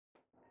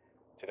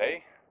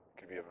Today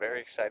could be a very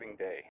exciting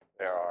day.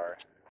 There are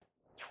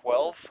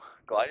 12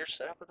 gliders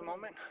set up at the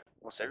moment.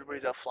 Almost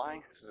everybody's out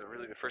flying. This is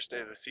really the first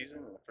day of the season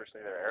and the first day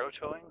they're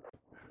aerotowing.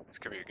 This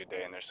could be a good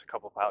day, and there's a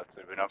couple pilots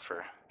that have been up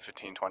for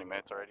 15-20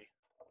 minutes already.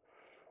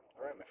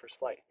 Alright, my first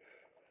flight.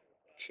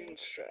 Chin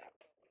strap,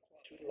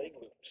 2 leg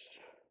loops.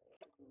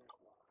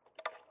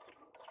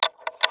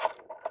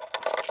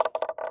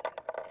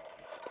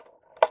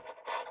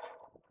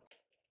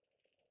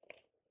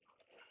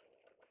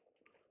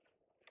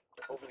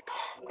 Over the top.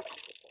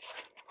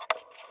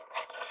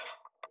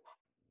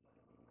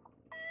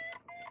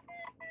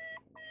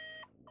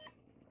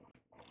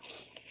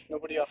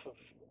 Nobody off of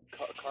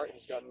cart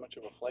has gotten much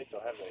of a flight though,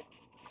 have they?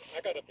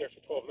 I got up there for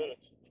 12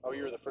 minutes. Oh,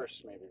 you were the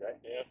first maybe, right?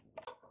 Yeah.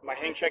 My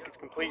hang check is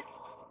complete.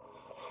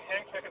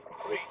 Hang check is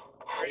complete.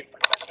 Great.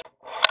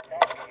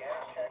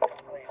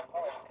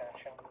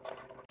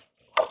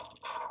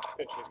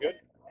 Tension is good?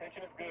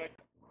 Tension is good.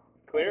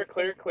 Clear,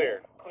 clear,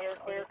 clear. Clear,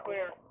 clear,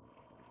 clear.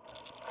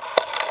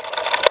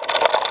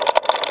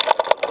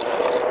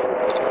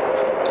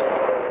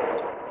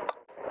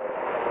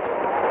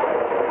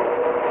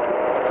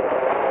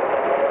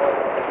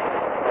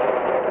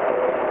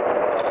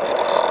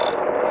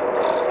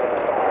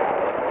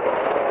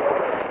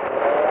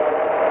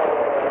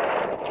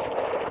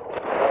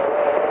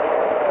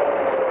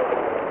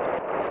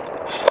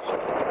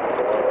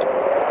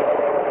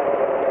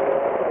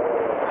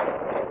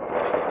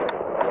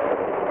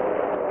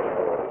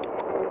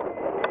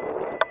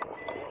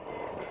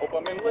 Hope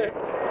I'm in lift.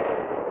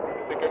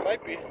 I think I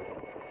might be.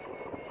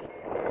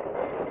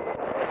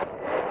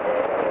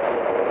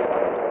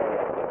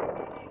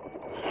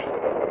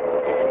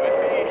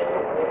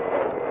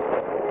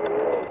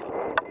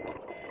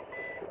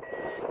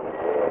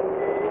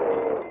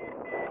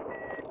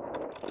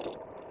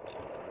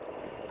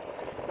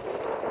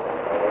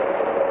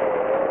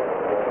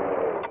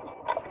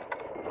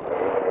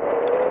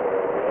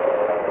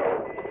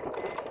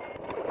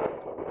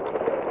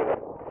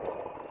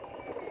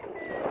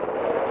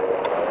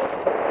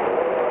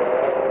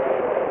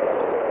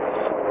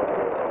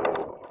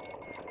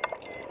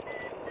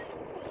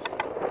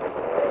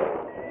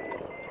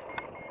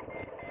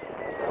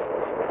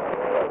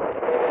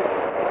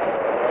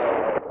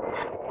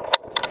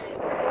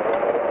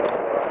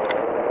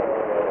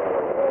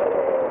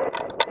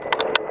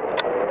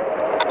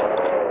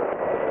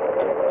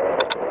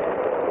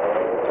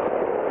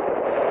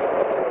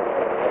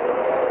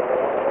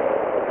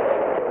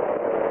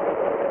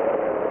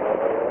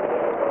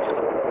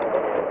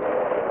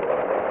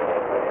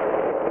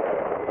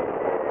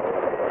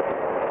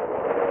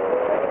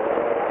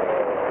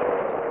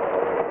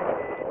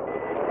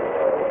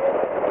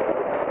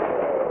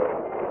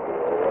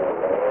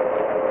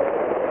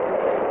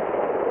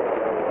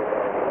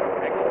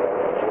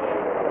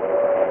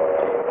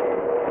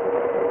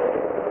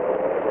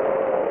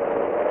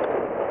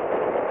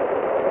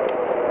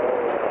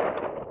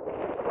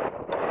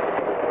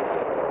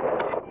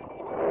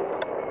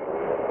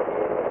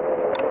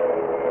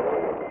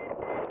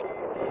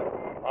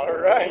 All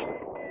right.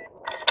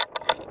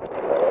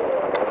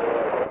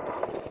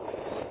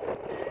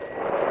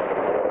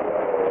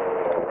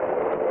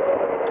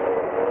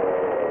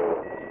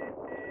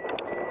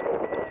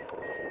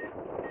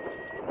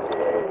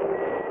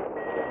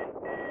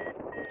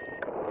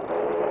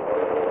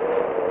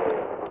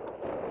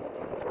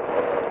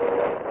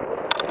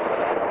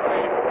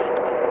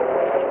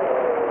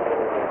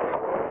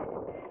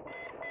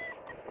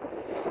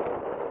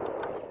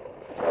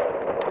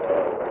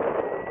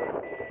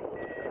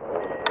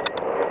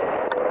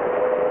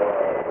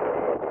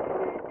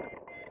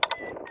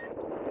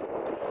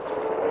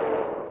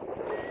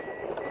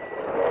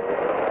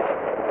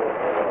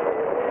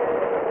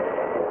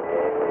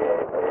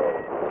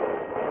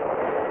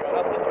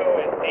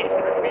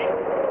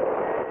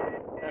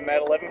 I'm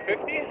at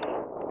 1150.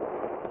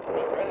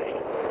 Alright.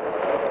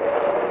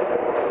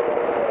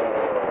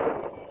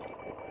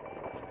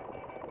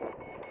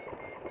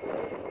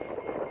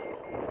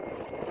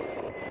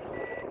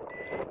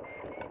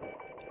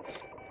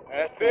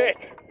 That's it.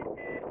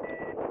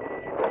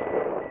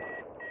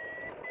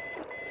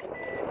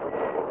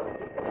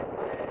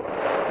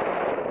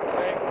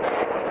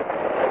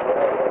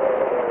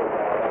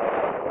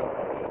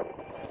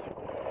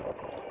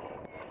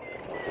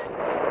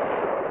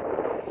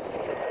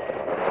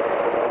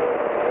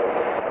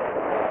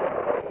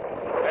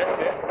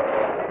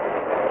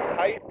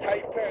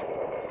 Tight turn.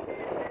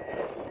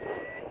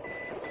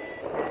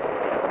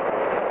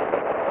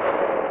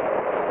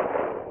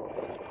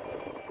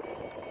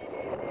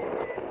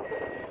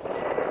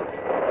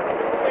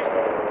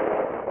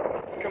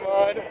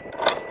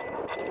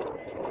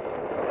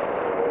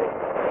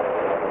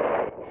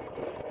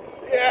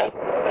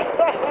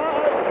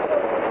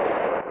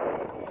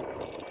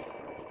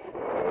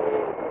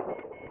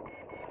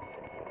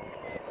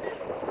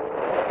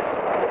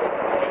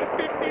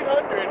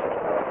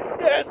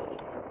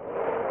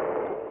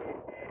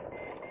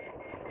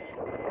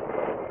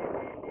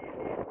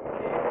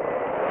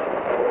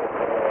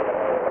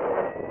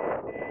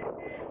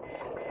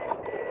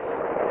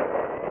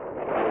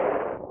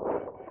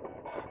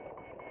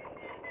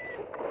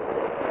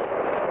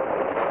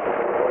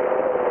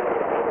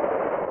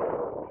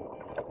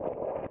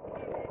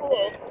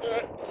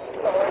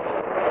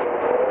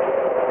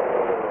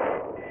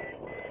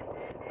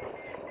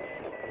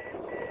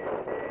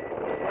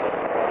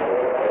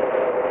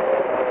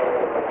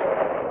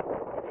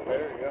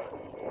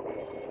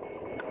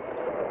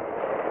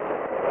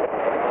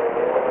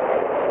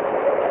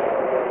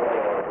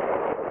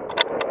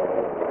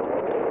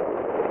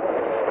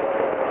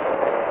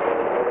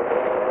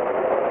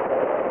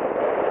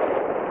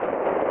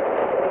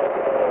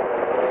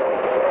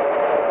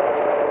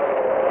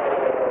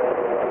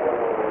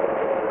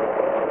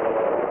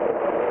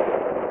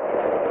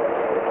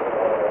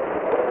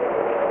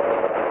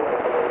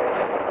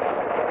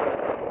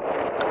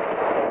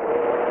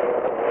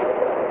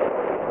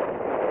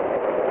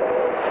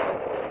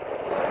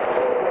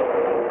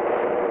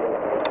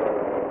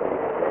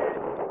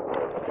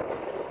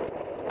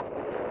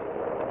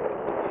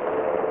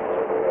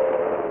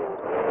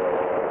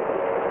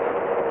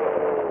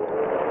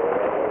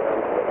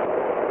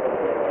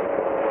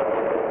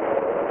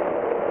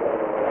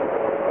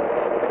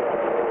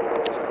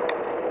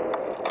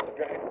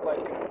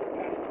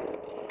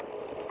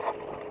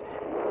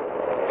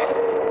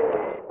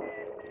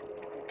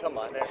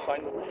 down there and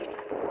find the lift.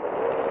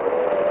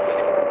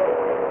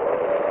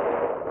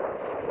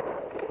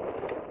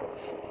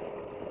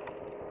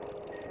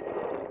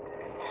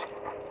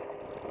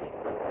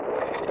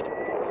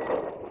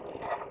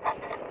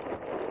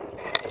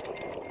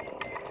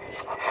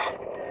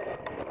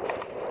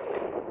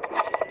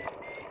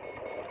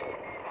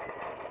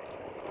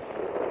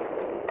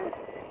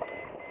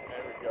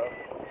 There we go.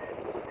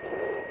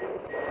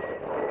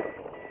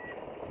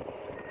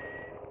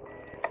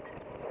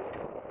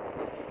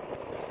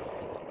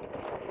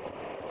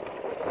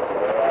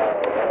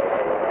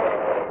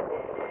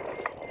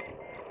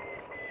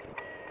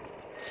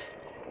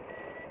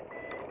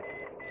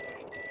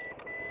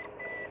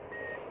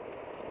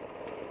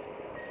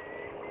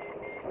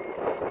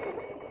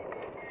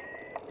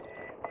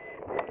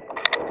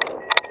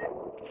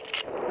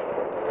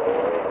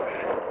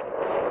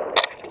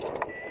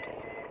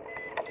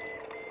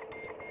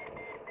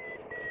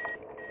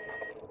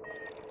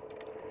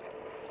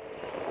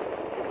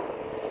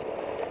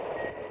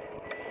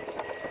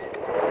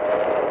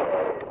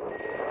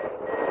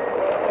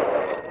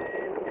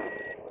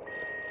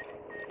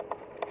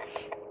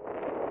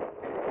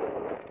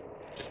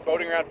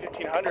 Boating around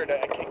 1500,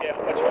 I can't get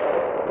much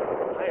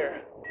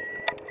higher.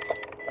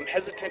 I'm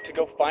hesitant to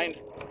go find,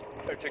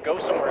 or to go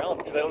somewhere else,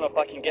 because I don't know if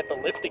I can get the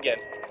lift again.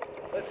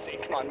 Let's see,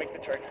 come on, make the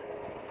turn.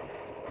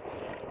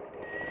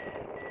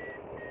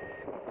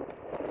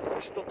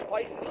 We're still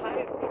twice as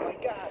high, oh my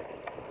god.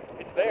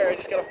 It's there, I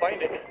just gotta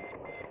find it.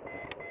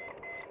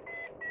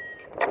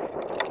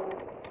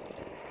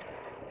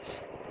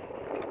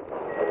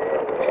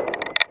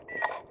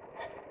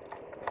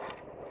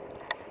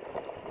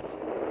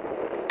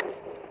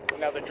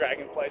 Now the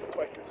dragonfly is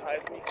twice as high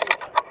as me too.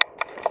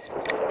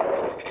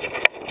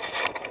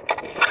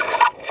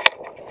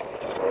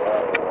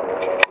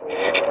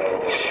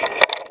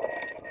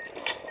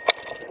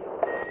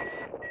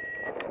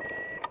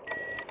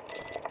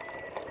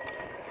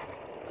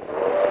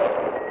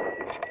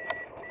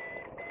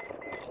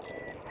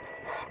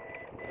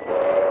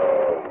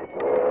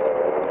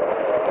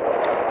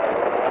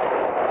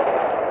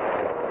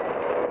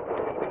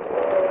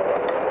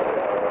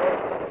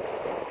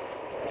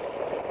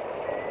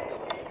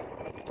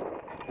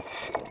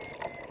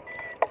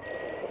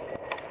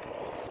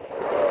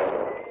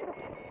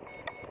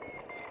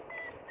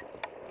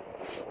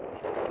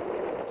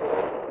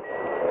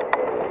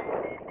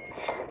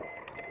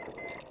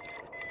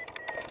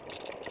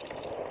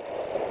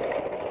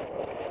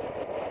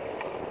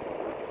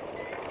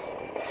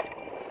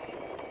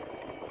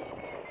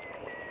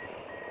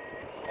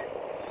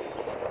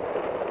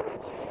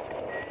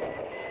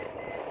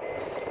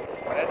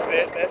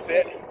 That's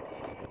it.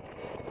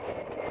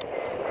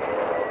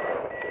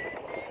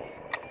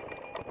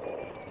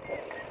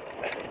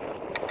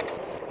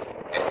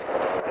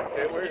 That's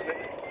it, where is it?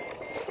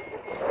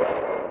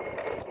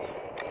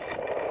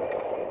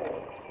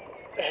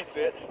 That's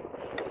it.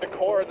 The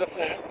core, the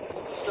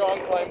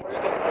strong climb, where is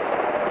it?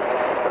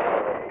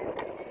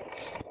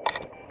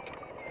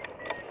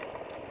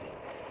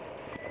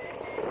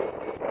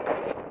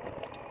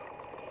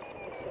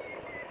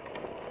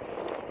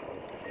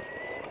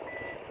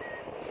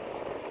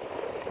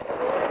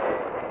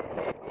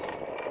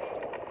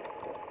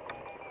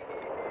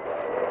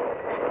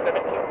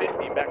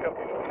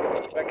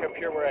 Back up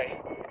here where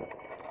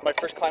my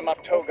first climb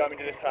off toe got me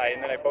to this high,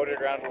 and then I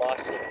boated around and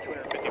lost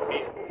 250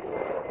 feet.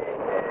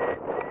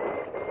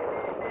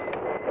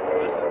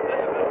 This is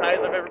as high as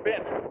I've ever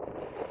been.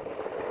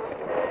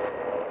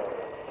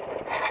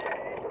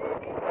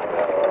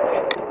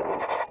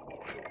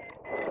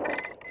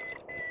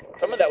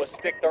 Some of that was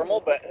stick thermal,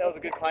 but that was a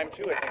good climb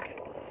too, I think.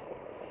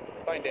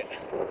 Find it.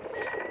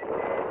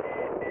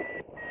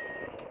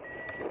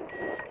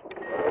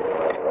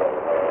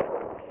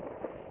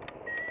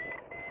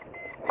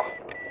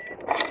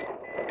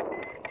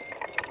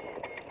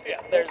 Yeah,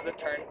 there's the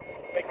turn.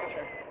 Make the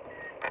turn.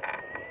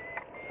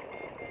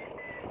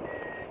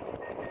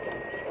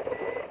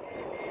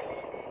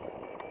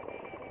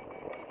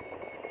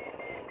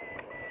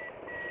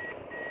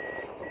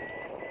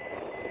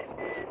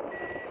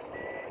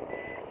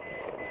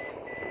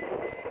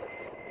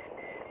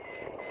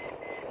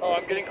 Oh,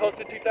 I'm getting close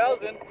to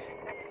 2,000. And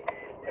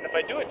if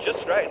I do it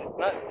just right, it's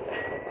not...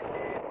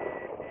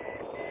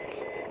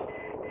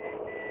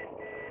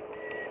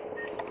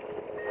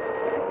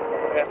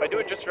 Yeah, if I do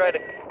it just right,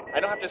 I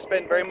don't have to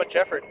spend very much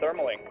effort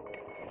thermaling.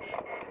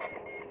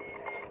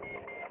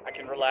 I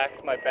can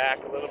relax my back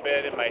a little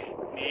bit and my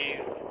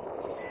knees,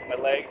 my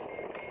legs.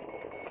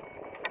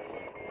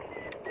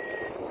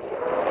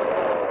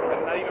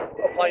 I'm not even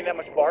applying that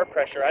much bar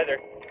pressure either.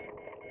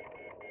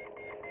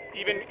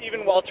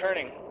 Even while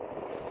turning.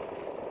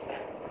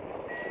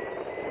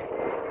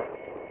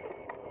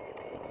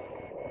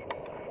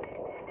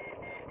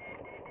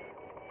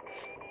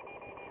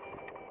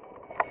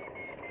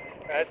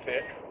 That's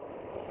it.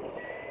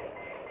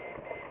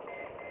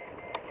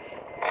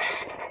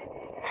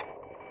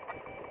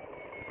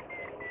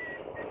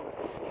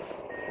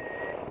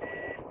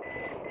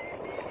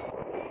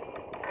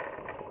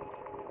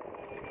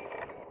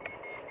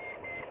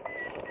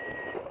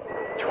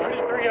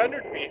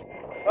 300 feet.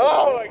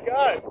 Oh my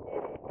god.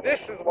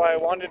 This is why I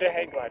wanted to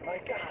hang glide. My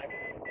god.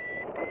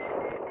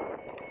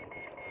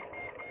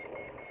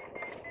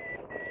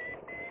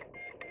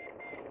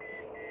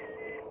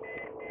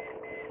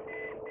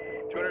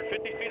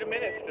 $250 feet a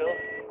minute still.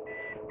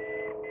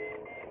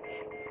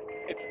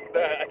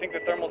 I think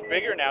the thermal's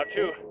bigger now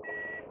too.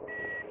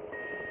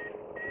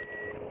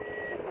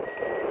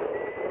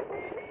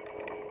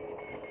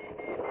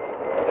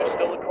 There's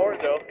still a cord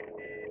though.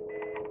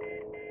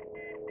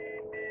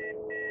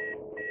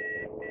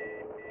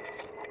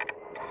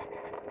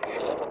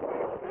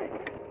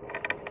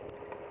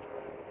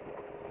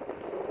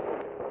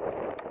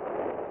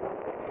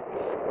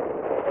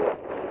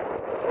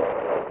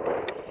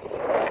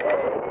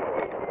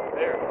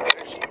 There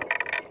she is.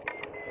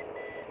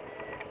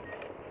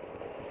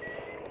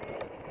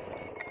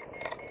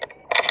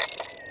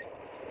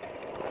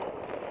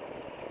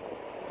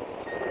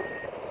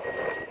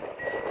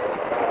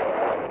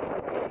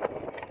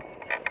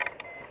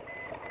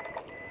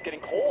 It's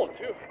getting cold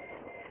too.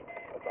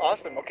 That's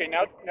awesome. Okay,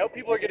 now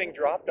people are getting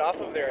dropped off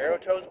of their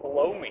Aerotows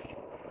below me.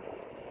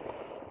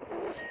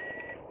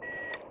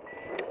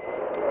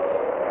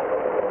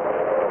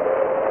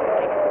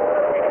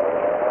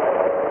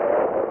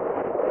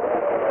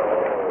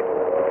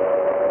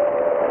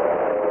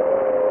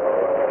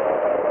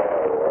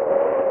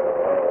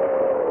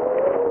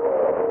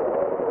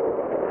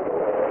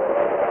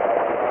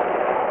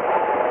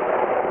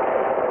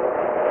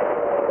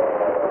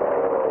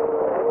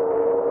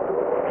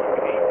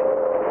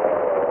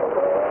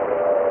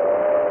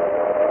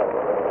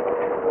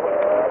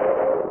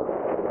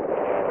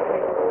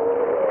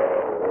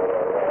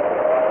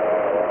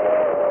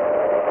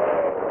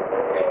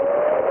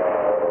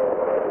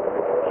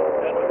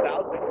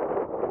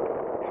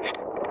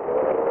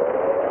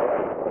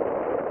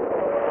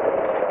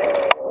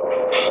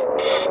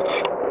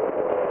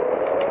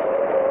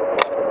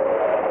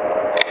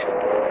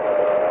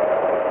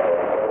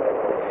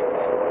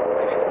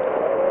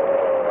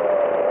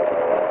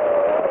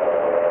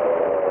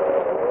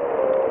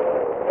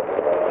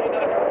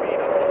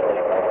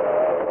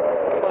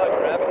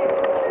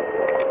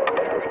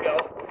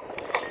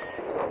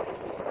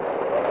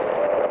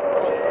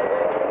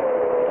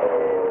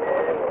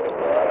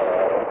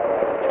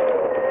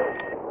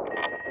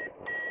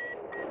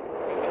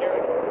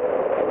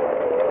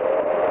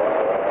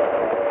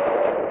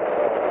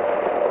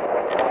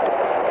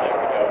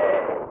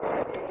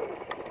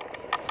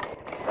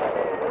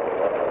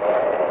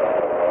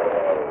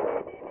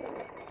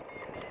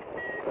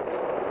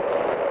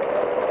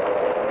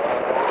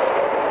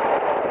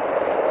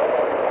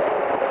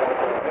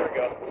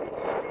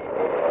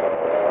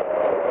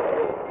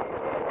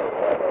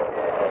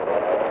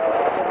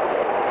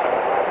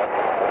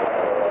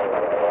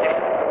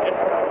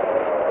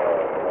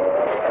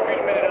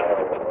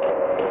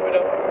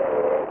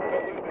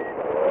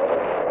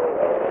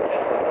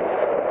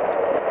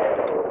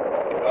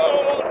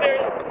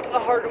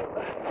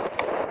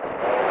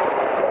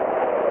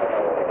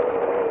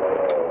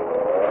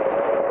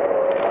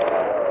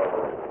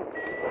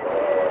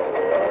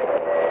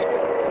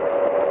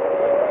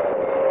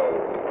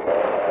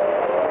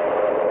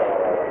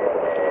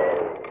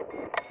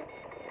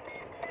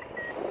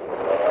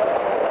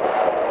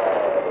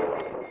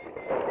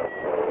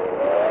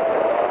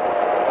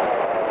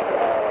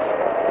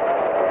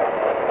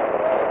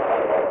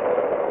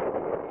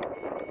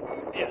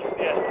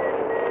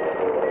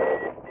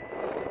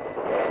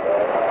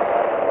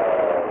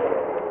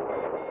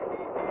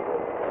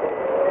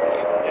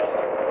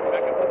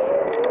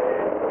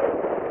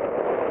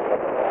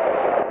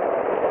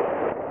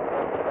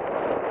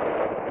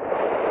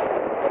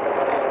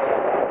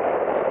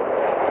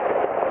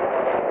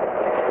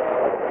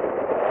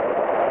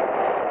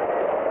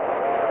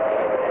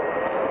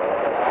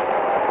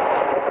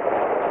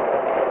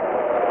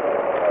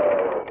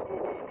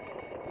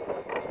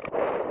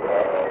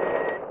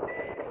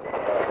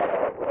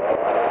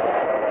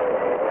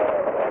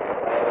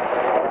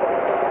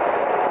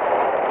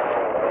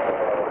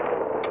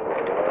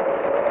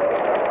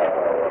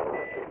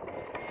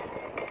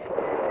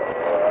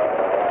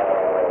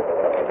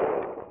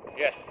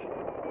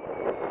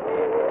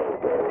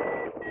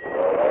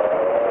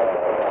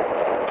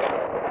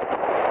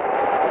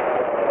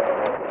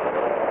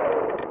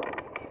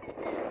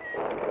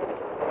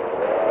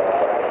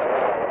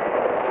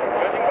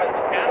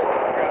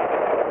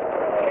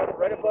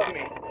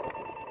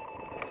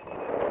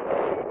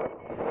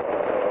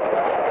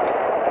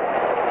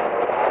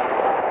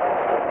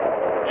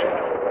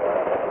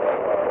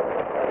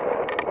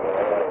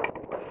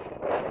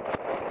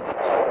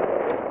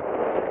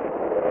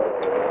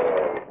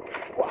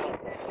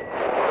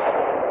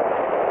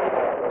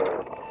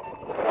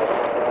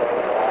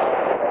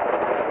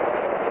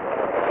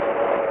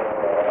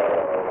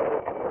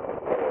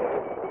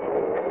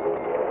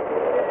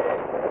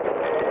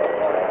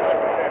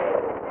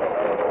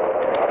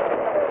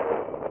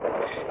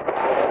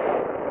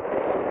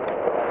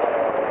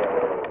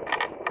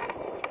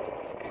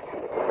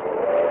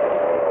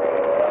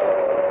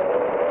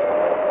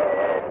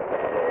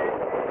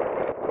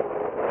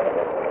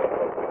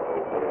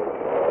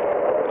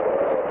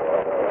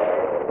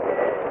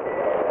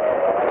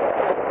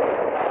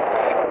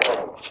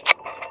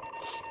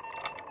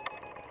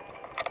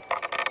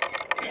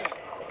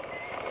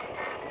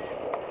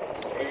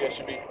 you guys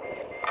should be.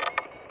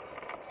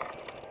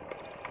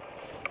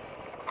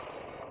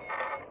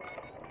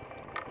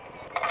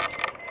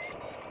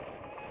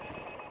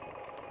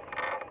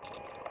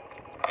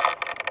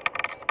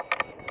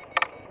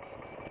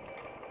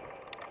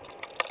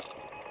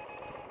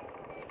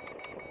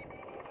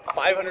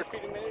 $500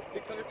 feet a minute,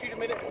 600 feet a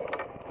minute.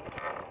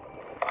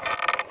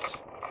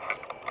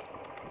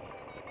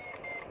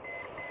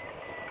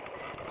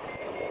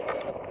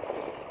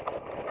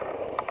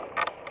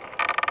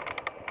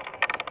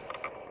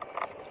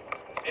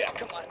 Yeah,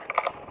 come on.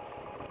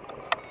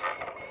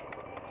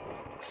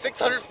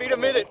 600 feet a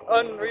minute,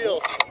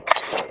 unreal.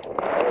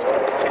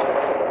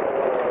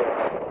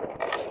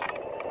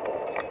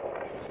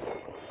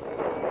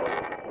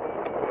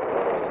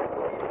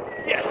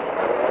 Yes.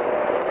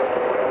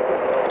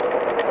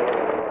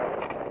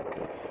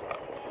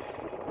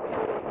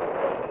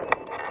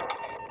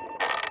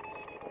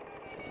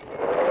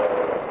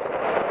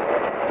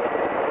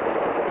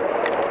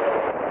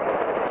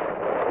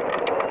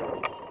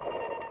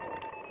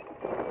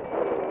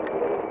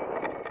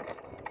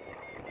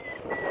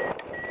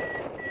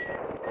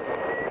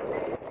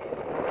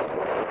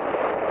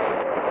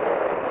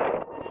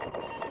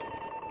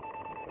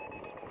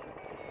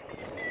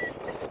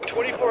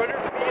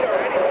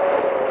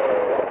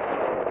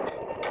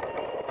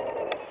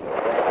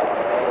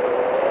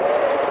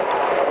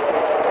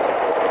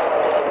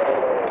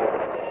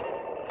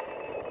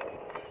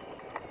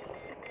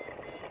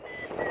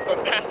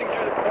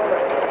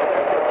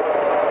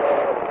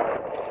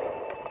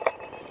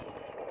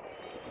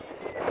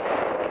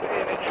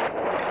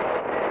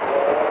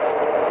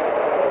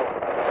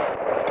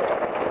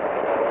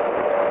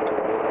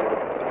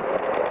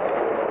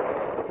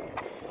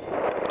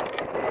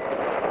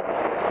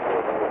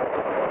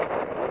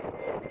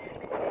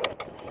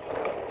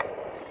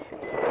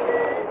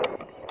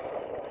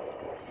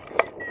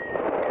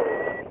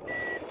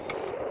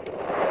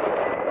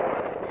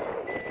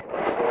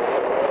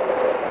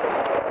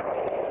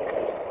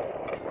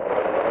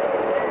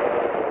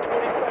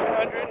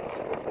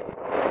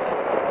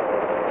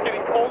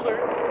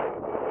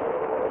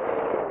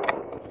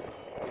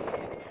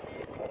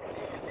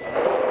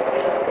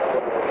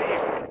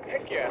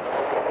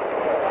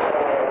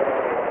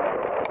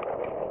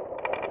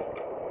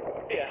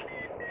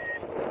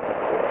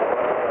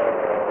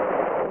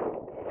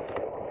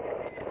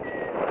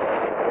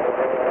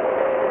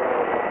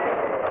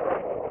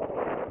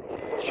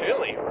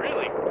 Chilly,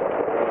 really.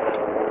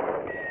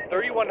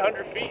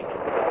 3,100 feet.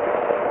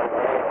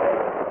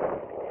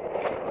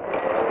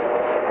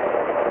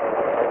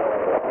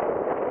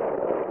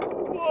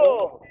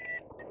 Whoa!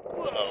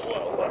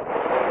 Whoa.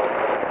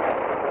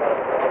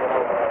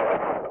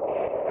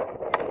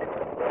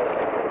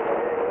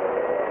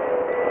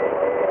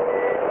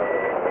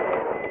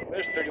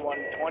 There's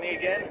 3,120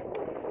 again.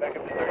 Back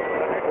up to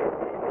 3,100.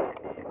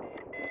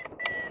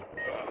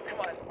 Come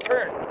on,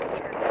 turn.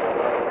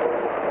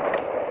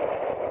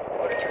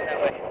 Turn that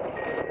way.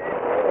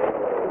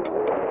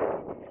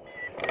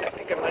 I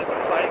think I might have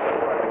been fighting with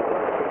one.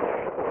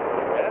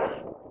 Yeah.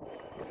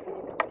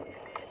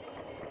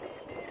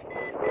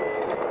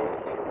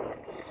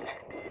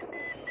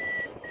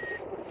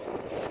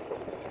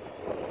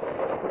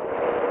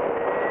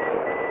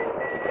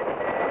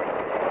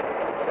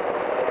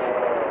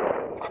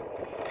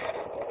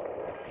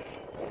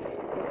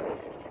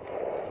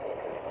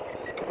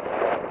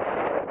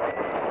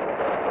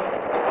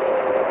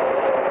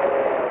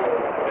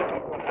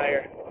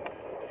 Higher.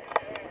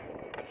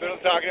 That's what I'm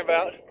talking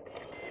about.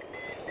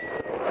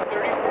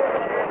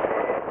 3,400.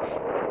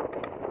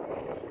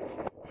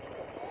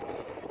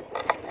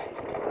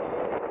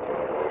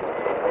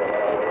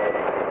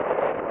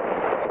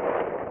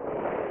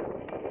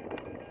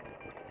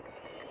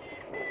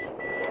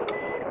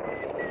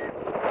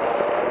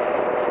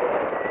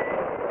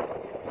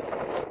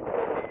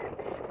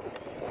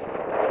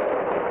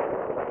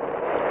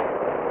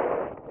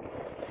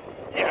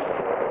 Yeah.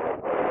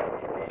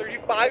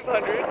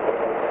 3,500.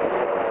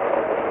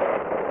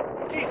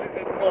 Jesus,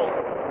 it's cold.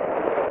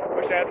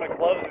 Wish I had my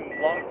gloves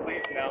and long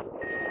sleeves now.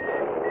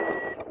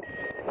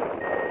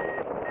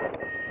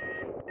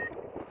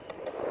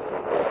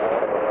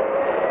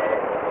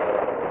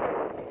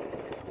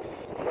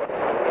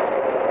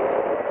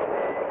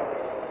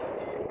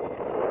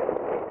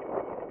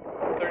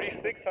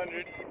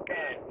 $3,600.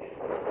 God,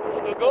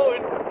 still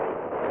going.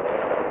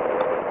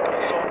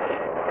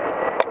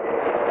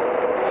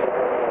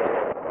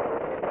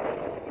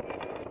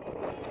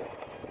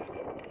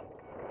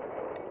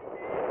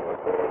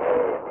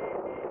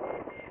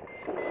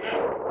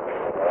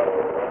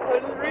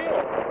 Unreal.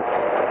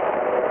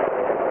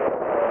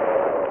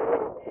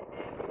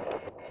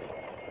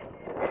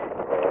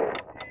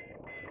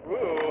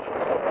 Ooh.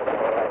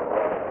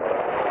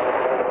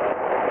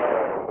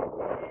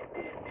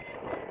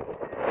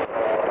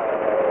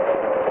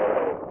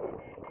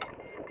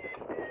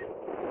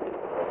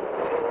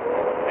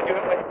 I do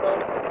have my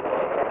phone.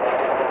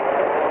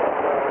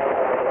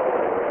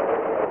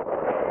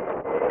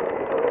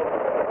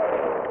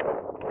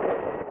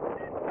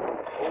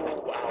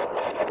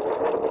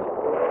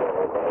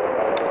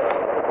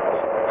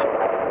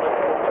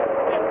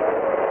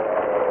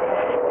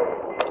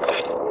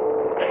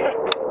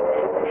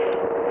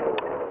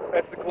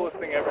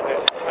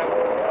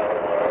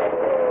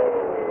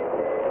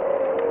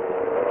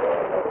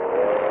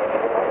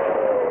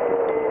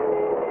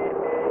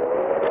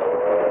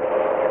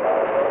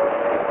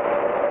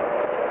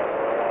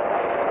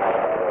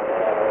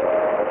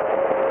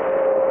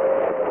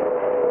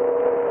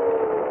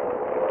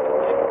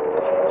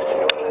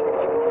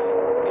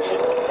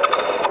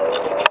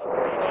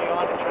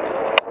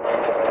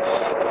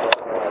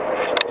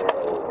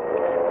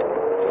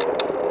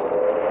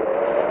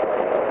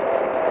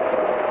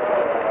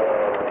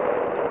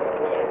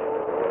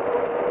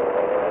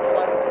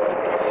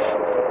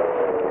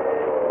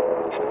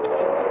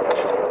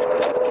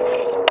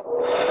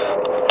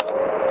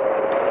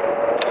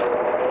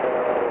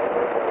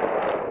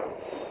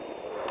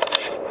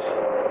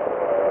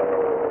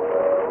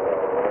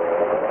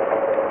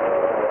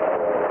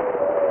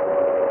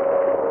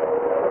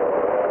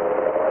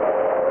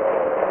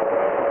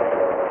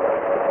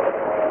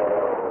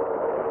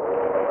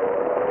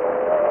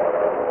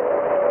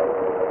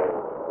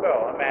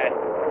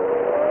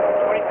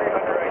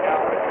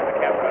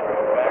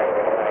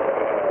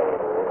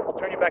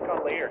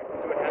 clear.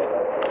 See what